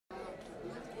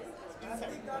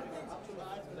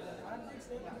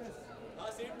हाँ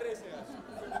same dress है यार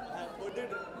बर्थडे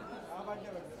ड्रेस हाँ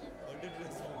बर्थडे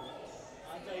ड्रेस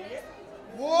हाँ चाहिए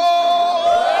वो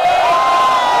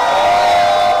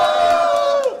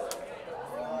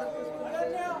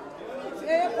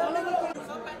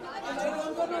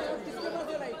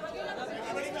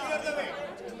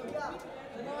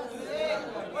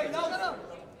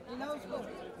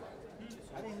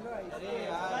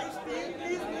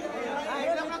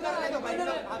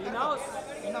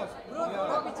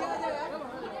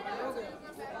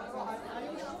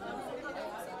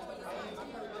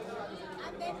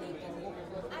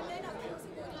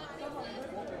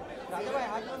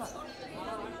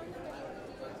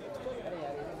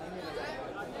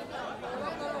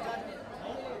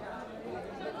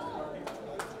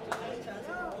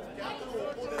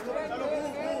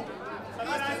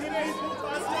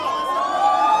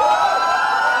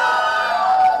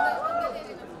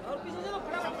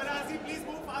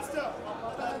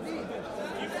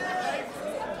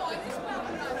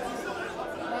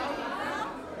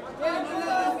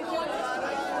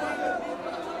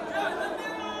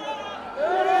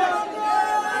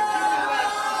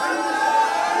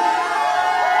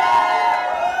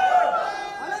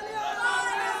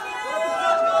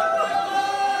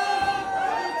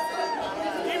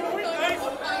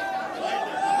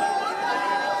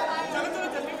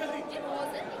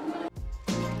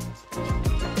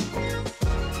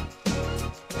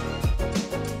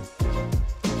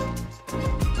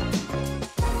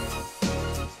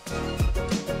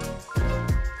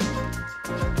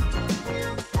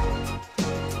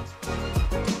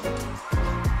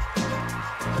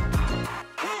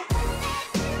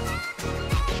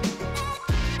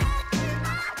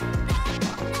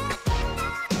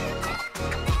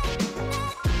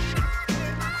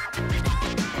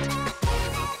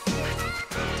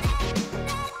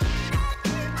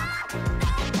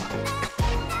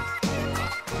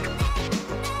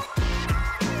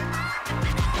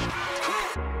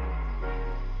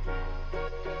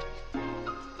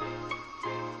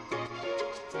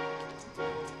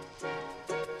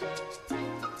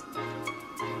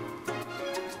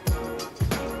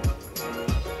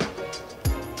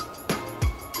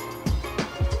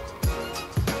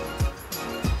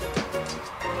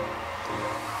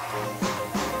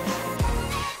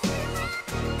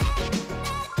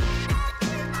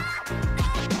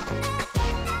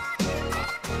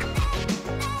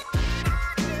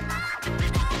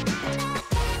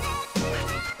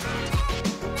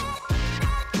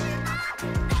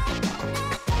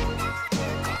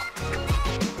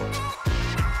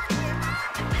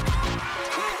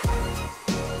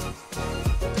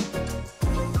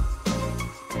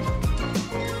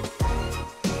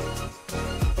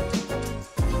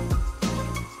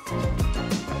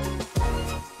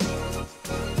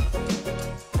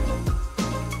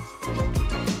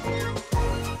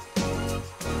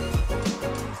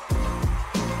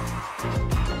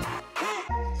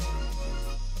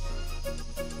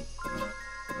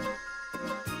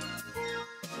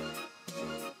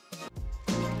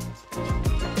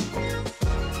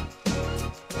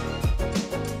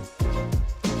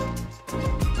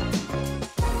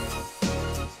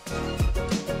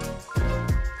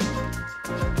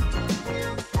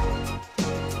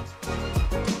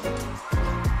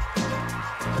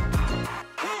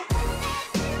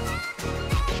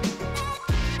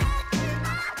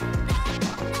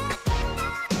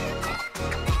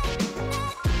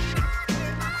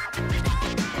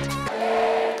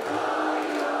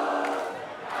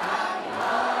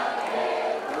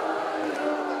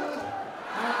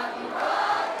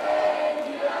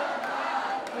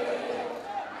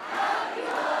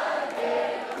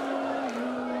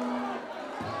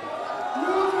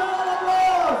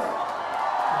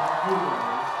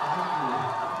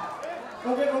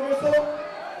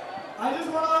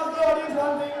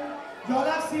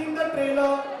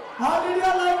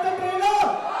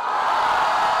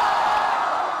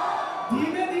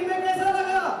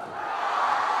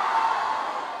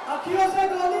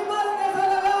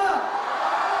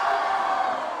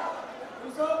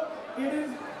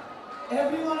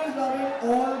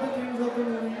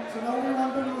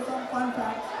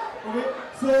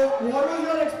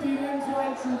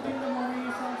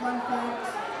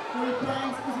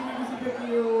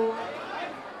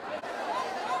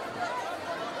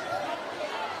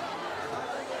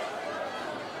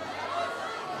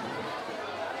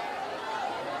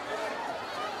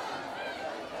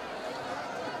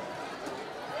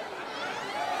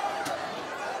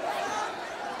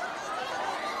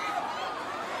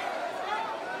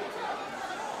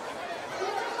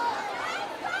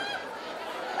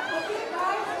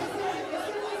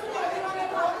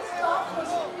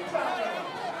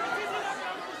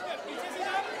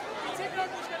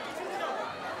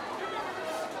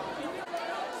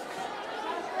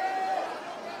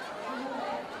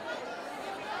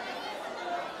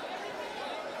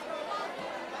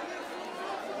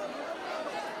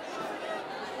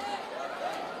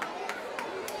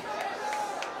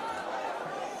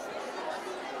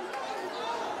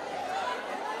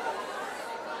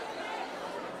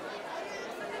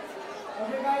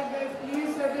Okay guys,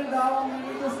 please settle down. We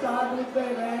need to start with the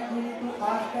event. We need to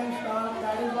ask and start.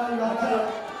 That is why you are here.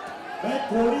 मैं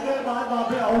थोड़ी देर बाद वहाँ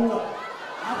पे आऊँगा.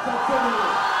 आप सबसे मिलो.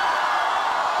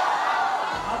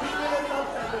 अभी के लिए सब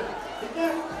सेटल. ठीक है?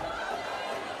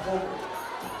 ओके.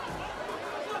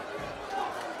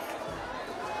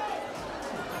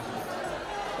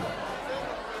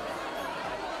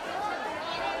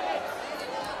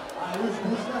 आयुष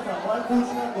पूछना सवाल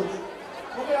पूछना कुछ.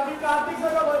 Okay, अभी कार्तिक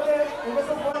सर का बर्थडे है. Okay,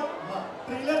 so what?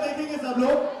 ट्रेलर देखेंगे सब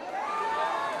लोग.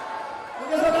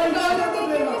 Okay, so guys,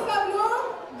 देखेंगे सब लोग.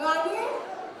 गाने.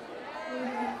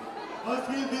 First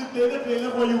we'll play the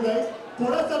trailer for you guys.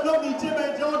 थोड़ा सब लोग नीचे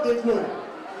बैठ जाओ और देख लो.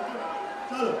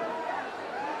 चलो.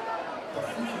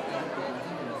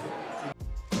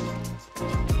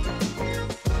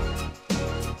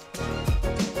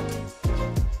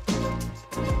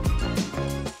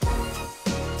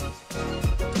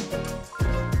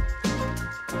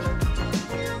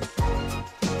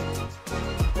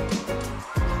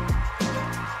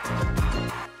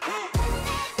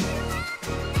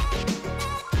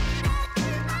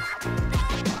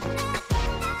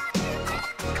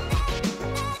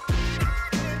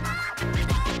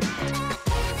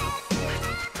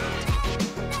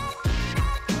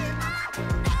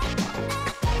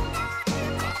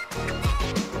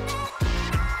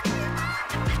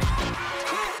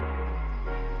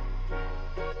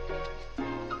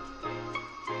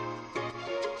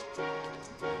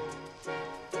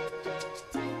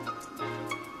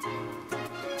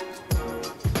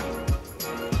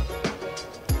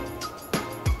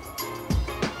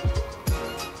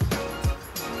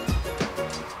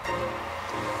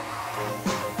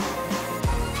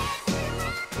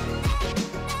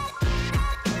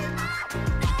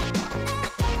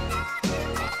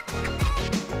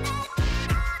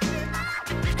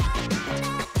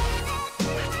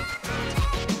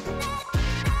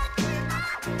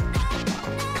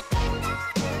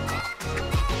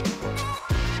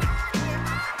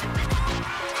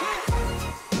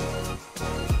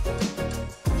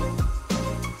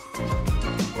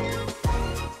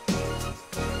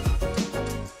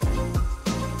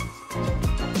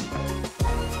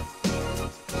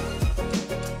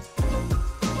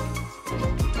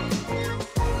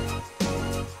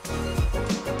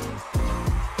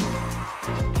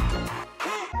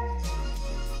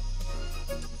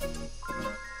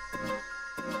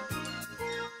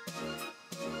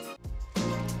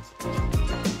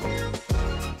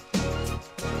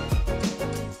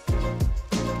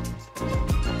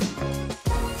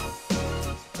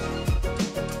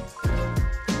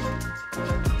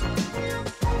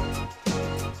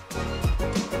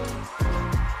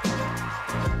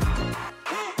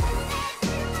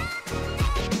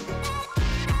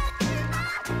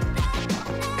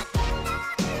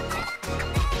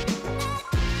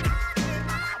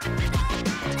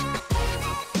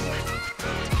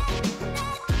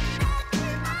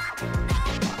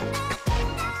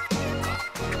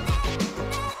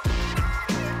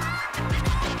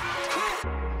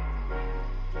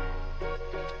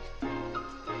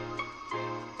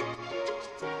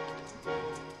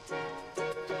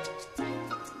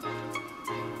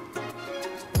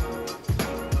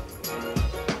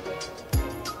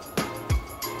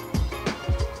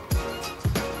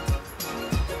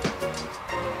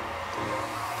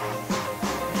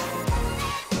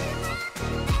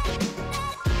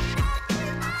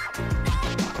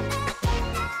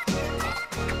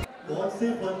 से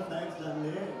फन फैक्ट्स जानने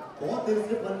हैं. बहुत देर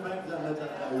से फन फैक्ट्स जानना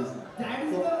चाहता है उसे.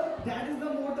 That is the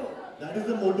motto. That is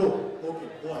the motto. Okay.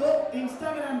 तो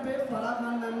Instagram पे फराह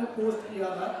खान मैम ने पोस्ट किया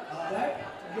था that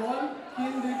y'all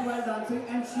killed it while dancing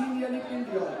and she really killed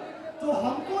y'all. तो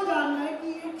हमको जानना है कि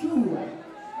ये क्यों हुआ.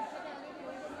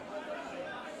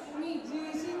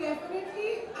 She definitely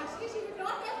actually she did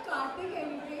not tell Kartik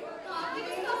anything. Kartik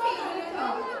is the favorite था.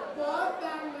 बहुत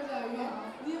band बजाया.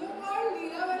 We were called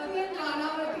Leelavati and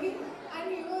Nanavati and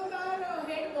he was our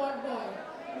head board boy.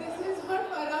 This is what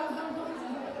Farah ma'am was.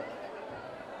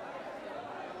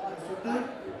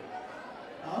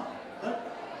 But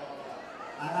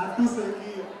I have to say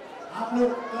कि आप लोग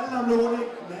कल हम लोगों ने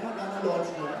एक नया गाना लॉन्च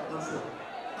किया परसों.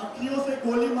 अखियों से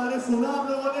गोली मारे सुना आप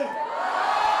लोगों ने?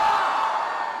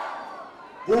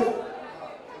 वो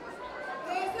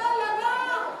कैसा लगा?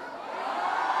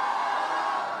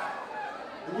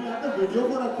 तुम्हें याद है वीडियो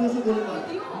पर अखियों से गोली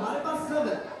मारी? हमारे पास सब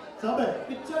है. सब है.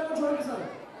 पिक्चर को छोड़ के सब है.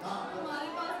 हाँ. हमारे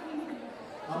पास नहीं.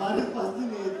 हमारे पास भी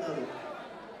नहीं इतना भी.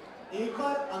 एक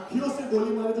बार अखियों से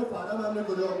गोली मारे जो फादा मैम ने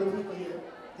कोरियोग्राफी की है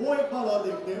वो एक बार और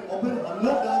देखते हैं और फिर हम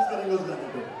लोग डांस करेंगे उस गाने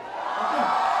पे. Okay?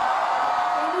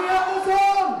 Can we have the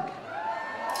song?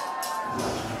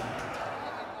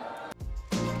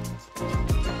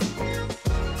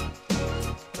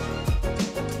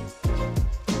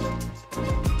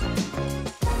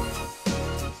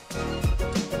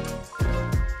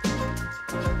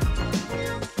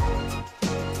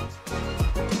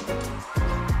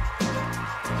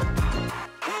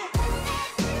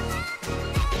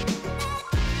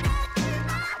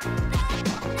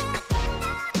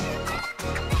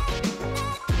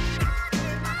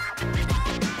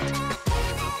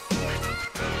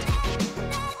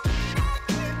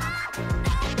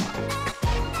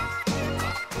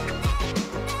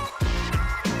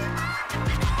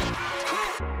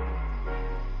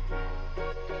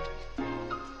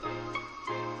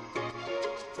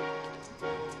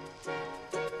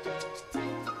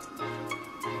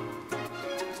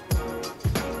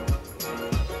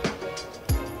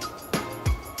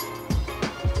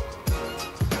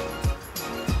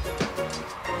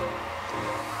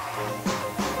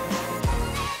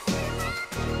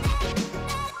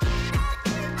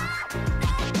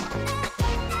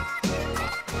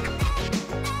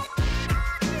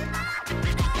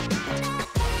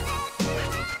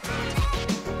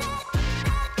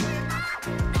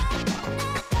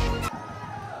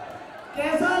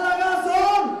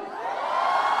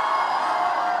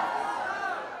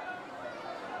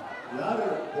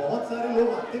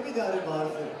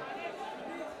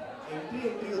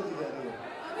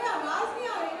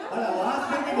 और आवाज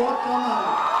में भी बहुत कम आ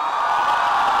रही है।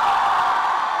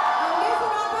 हमने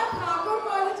सुना था ठाकुर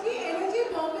कॉलेज की एनर्जी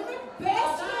बॉम्बे में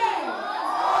बेस्ट है।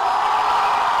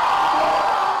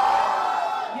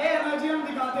 ये एनर्जी हम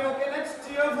दिखाते हैं। Okay, let's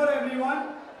cheer for everyone.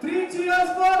 3 cheers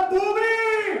for Bhumi.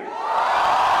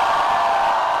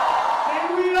 Can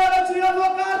we hear a cheer for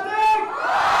Kartik?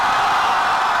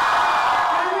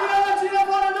 Can we hear a cheer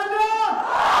for Ananya?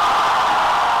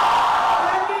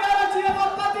 Can we hear a cheer for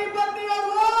Pati, Patni Aur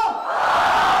Woh?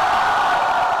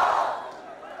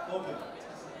 Okay.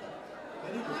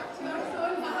 Very good. Not so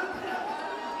loud.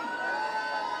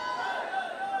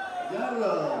 यार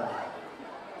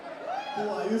तो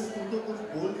आयुष तुम तो कुछ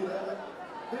बोल नहीं रहा है,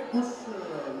 मैं कुछ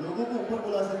लोगों को ऊपर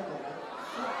बुला सकता हूँ।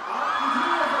 आप कुछ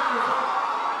भी कर सकते हो।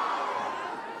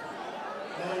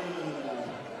 नहीं,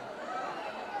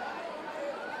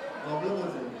 प्रॉब्लम हो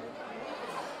जाएगी।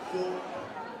 तो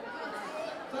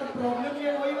सर प्रॉब्लम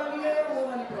ये वही वाली है, वो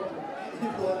वाली प्रॉब्लम। ये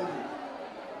वाली नहीं।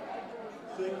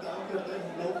 तो एक काम करते हैं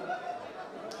हम लोग,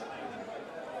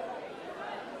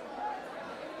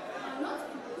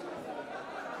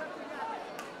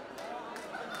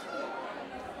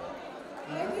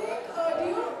 I think do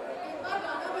you एक बार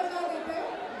गाना बजा देते हैं?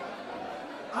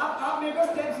 आप मेरे को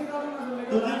स्टेप सिखा दो ना, मेरे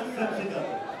को तुझे डांस नहीं स्टेप आता। सिखा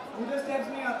दो। मुझे स्टेप्स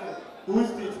नहीं आते। तू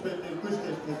स्टेज पे तेरे को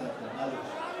स्टेज पे जाता है। आगे।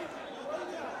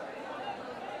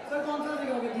 सर कौन सा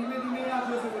सिखाओगे, धीमे धीमे या आप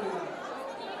जैसे बोलेगा?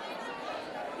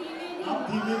 आप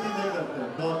धीमे धीमे करते हैं,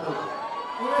 normal.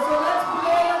 Okay, so let's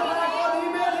play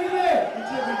धीमे धीमे।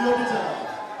 पीछे वीडियो भी चला।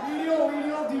 वीडियो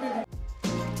धीमे धीमे।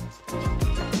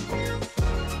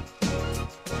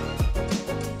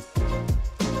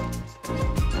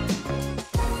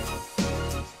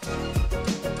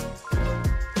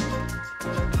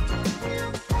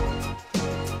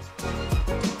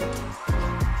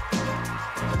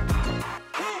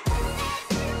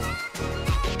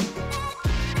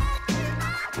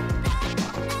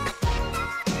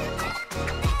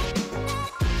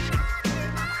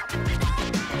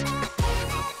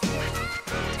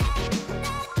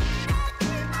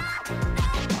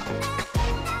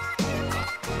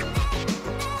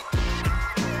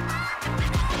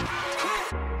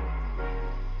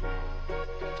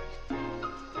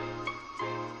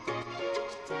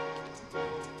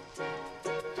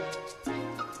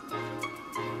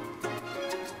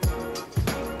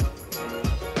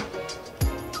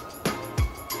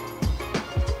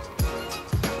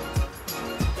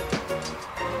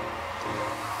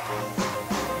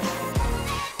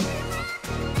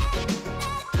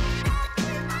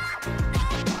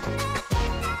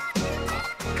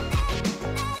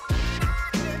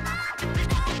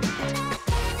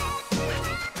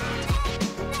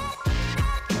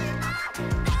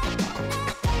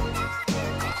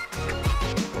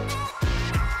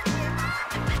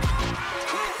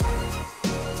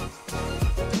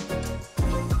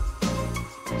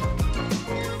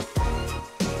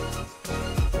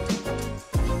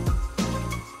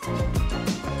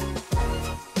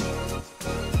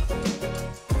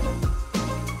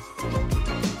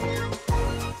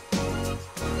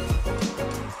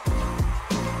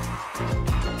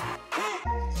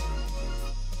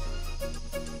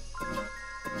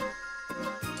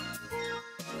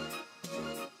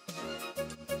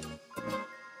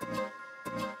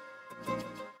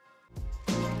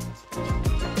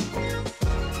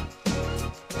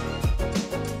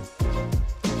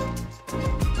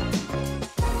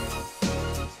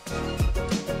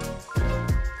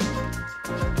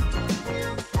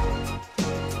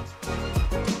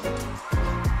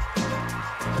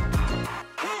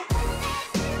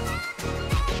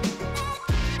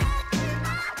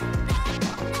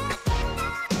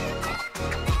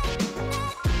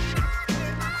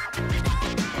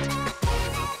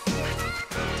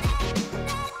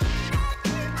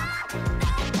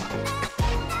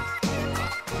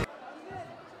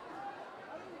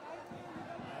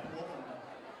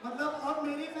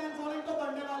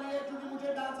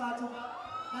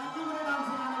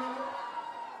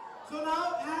 So now,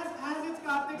 as it's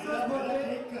Kartik's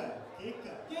birthday, cake.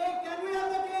 Can we have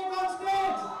the cake on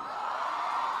stage?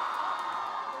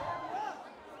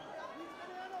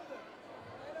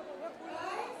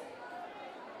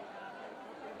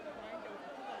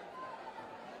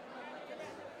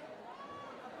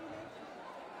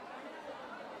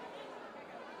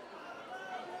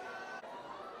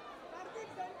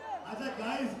 अच्छा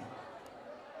गाइस,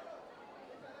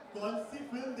 कौन सी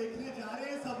फिल्म देखने जा रहे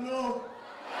हैं सब लोग?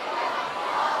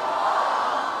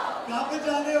 कब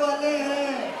जाने वाले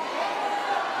हैं?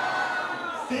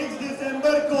 6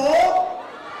 दिसंबर को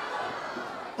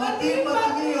पति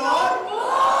पत्नी और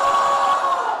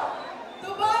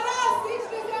दोबारा 6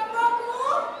 दिसंबर को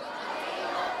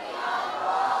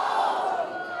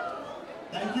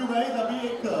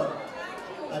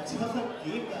अच्छा सा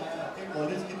केक आया है आपके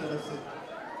कॉलेज की तरफ से,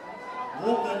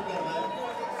 वो कट करना है।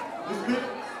 इसमें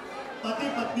पति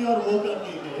पत्नी और वो का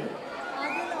केक है।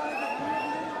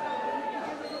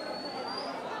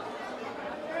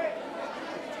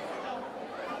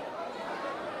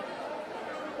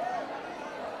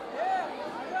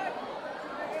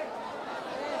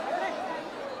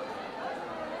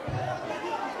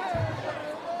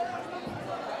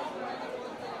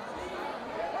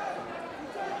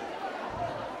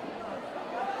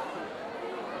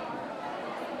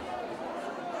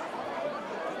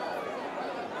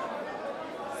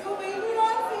 So will you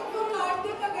all sing for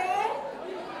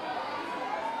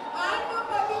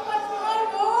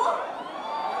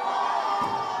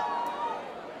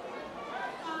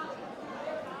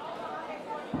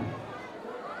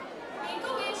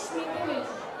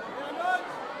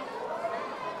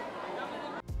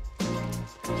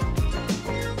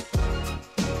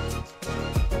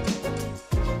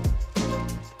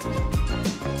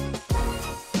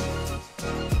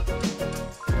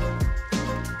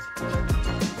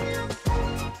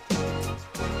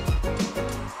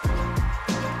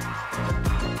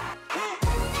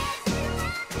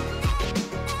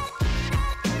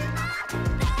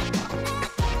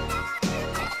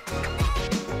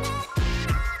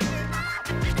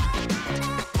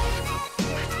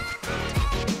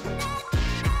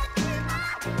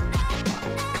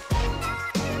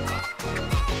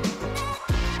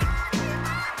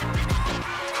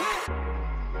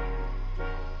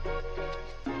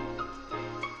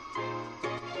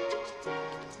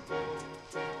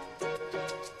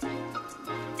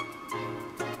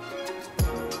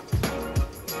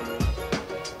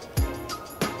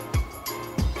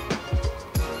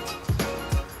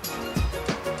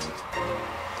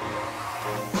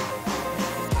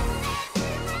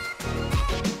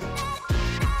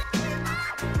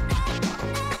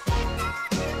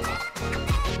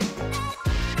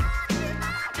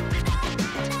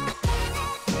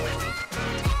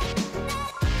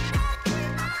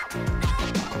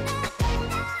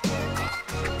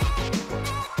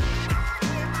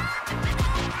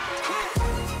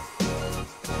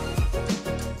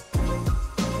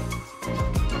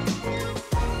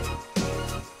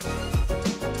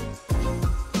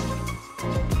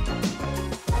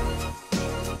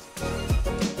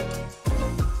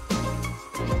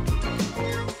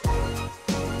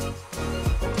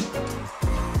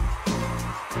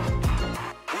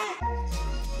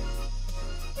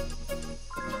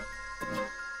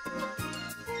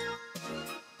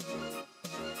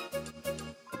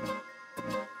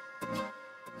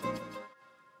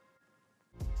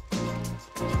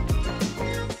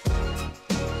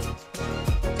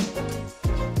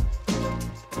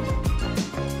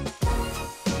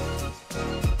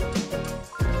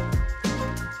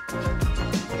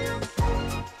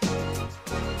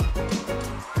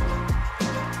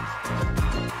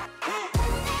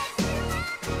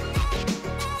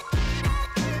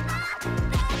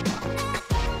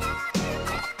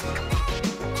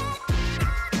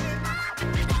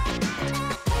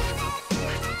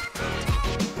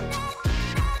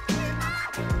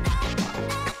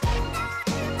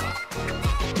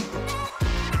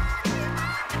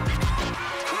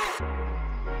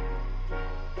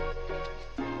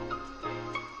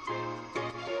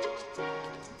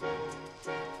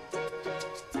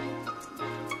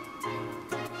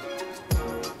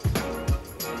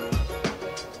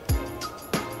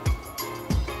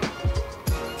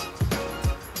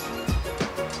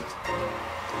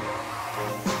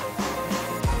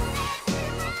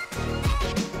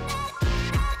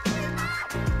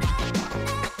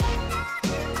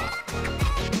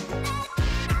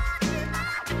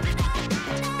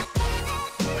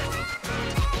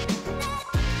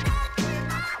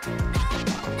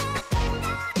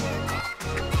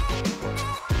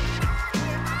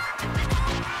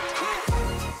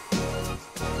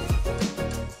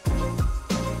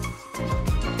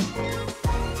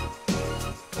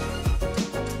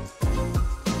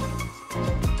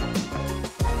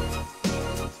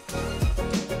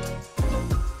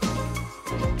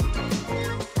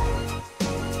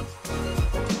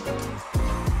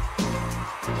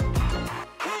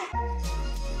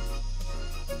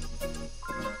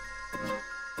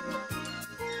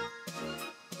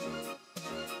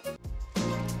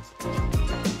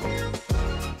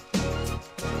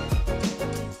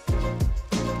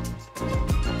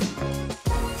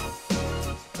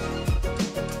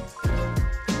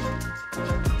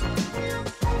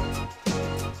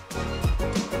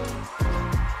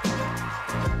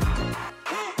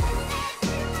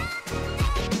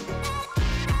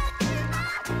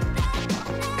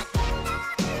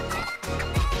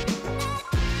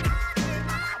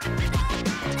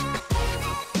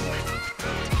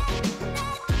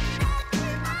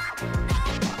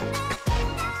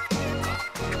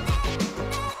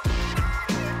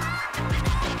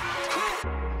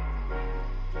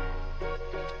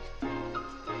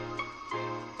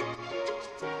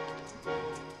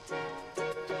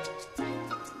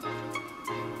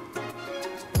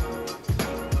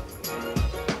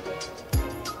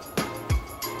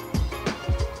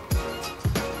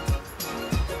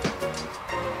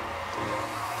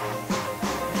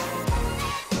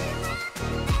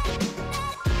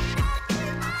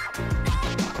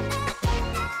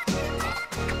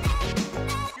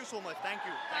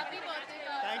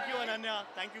Ananya,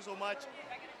 thank you so much.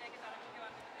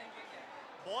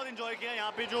 बहुत इन्जॉय किया।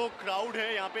 यहाँ पे जो क्राउड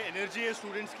है, यहाँ पे एनर्जी है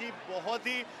स्टूडेंट्स की बहुत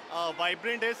ही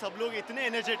वाइब्रेंट है। सब लोग इतने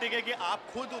एनर्जेटिक है कि आप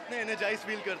खुद उतने एनर्जाइज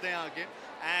फील करते हैं यहाँ के।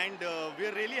 And we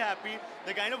are really happy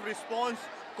the kind of response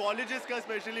colleges का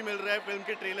स्पेशली मिल रहा है फिल्म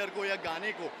के ट्रेलर को या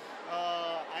गाने को।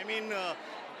 I mean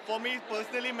for me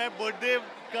personally मैं बर्थडे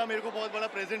का मेरे को बहुत बड़ा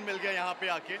प्रेजेंट मिल गया यहाँ पे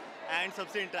आके एंड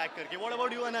सबसे इंटरेक्ट करके। What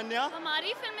about you Ananya?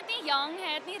 हमारी फिल्म इतनी यंग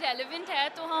है, इतनी रेलेवेंट है,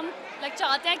 तो हम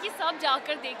चाहते हैं कि सब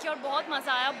जाकर देखें और बहुत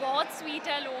मज़ा आया। बहुत स्वीट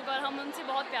है लोग और हम उनसे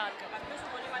बहुत प्यार करते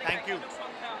हैं। थैंक यू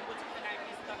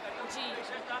जी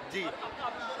जी।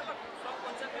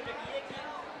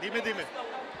 धीमे धीमे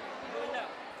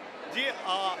जी।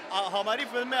 हमारी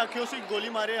फिल्म में अखियों से गोली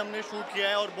मारे हमने शूट किया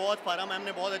है और बहुत फारा मैम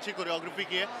ने बहुत अच्छी कोरियोग्राफी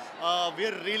की है। वी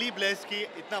आर रियली ब्लेस्ड कि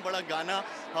इतना बड़ा गाना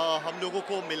हम लोगों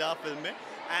को मिला फिल्म में।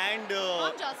 एंड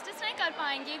हम जस्टिस नहीं कर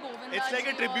पाएंगे Govinda, it's like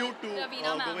a tribute to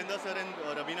Raveena ma'am. Govinda sir and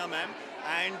Raveena ma'am.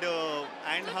 And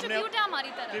हमने ट्रिब्यूट है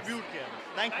हमारी तरफ। ट्रिब्यूट किया।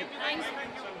 Thank you. Thank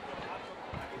you.